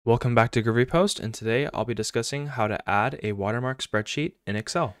Welcome back to groovyPost, and today I'll be discussing how to add a watermark spreadsheet in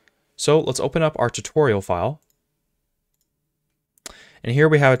Excel. So let's open up our tutorial file, and here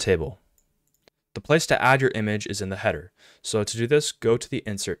we have a table. The place to add your image is in the header. So to do this, go to the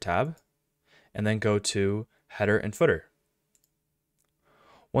Insert tab, and then go to Header and Footer.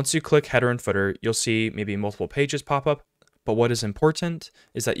 Once you click Header and Footer, you'll see maybe multiple pages pop up, but what is important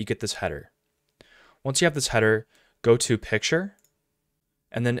is that you get this header. Once you have this header, go to Picture,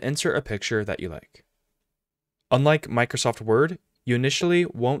 and then insert a picture that you like. Unlike Microsoft Word, you initially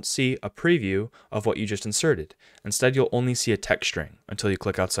won't see a preview of what you just inserted. Instead, you'll only see a text string until you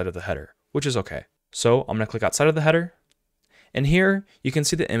click outside of the header, which is okay. So I'm going to click outside of the header, and here you can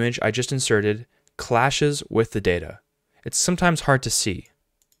see the image I just inserted clashes with the data. It's sometimes hard to see.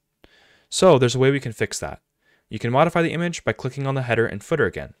 So there's a way we can fix that. You can modify the image by clicking on the header and footer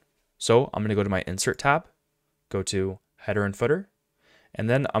again. So I'm going to go to my Insert tab, go to Header and Footer, and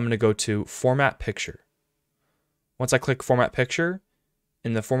then I'm going to go to Format Picture. Once I click Format Picture,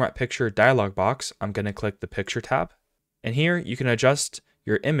 in the Format Picture dialog box, I'm going to click the Picture tab. And here you can adjust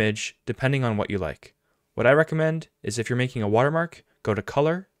your image depending on what you like. What I recommend is if you're making a watermark, go to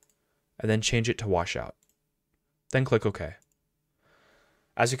Color, and then change it to Washout. Then click OK.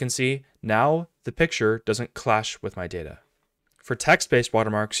 As you can see, now the picture doesn't clash with my data. For text-based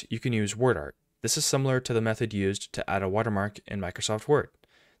watermarks, you can use WordArt. This is similar to the method used to add a watermark in Microsoft Word.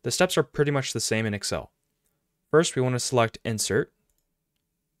 The steps are pretty much the same in Excel. First, we want to select Insert.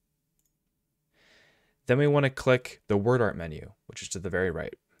 Then we want to click the WordArt menu, which is to the very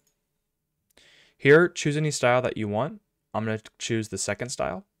right. Here, choose any style that you want. I'm going to choose the second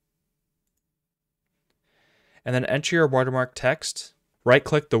style. And then enter your watermark text.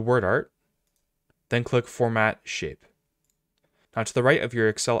 Right-click the WordArt, then click Format Shape. Now to the right of your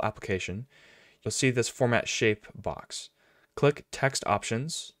Excel application, you'll see this Format Shape box. Click Text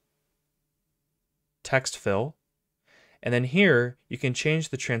Options, Text Fill, and then here you can change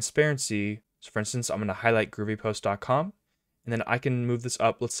the transparency. So for instance, I'm going to highlight groovyPost.com, and then I can move this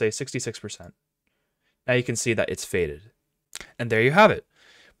up, let's say 66%. Now you can see that it's faded. And there you have it.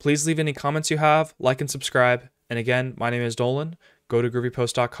 Please leave any comments you have, like and subscribe. And again, my name is Dolan. Go to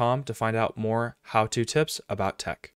groovypost.com to find out more how-to tips about tech.